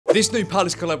This new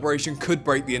Palace collaboration could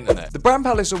break the internet. The brand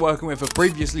Palace are working with have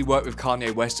previously worked with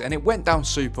Kanye West and it went down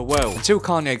super well until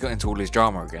Kanye got into all his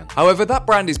drama again. However, that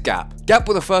brand is Gap. Gap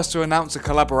were the first to announce a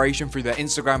collaboration through their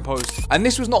Instagram post, and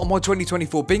this was not on my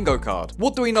 2024 bingo card.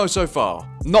 What do we know so far?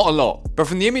 Not a lot, but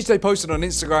from the image they posted on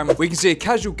Instagram, we can see a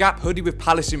casual Gap hoodie with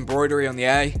Palace embroidery on the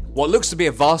A, what looks to be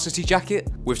a varsity jacket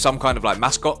with some kind of like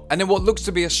mascot, and then what looks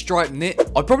to be a striped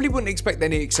knit. I probably wouldn't expect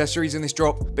any accessories in this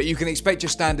drop, but you can expect your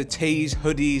standard tees,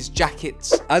 hoodies,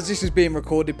 jackets. As this is being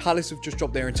recorded, Palace have just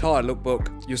dropped their entire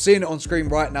lookbook. You're seeing it on screen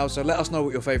right now, so let us know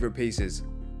what your favourite piece is.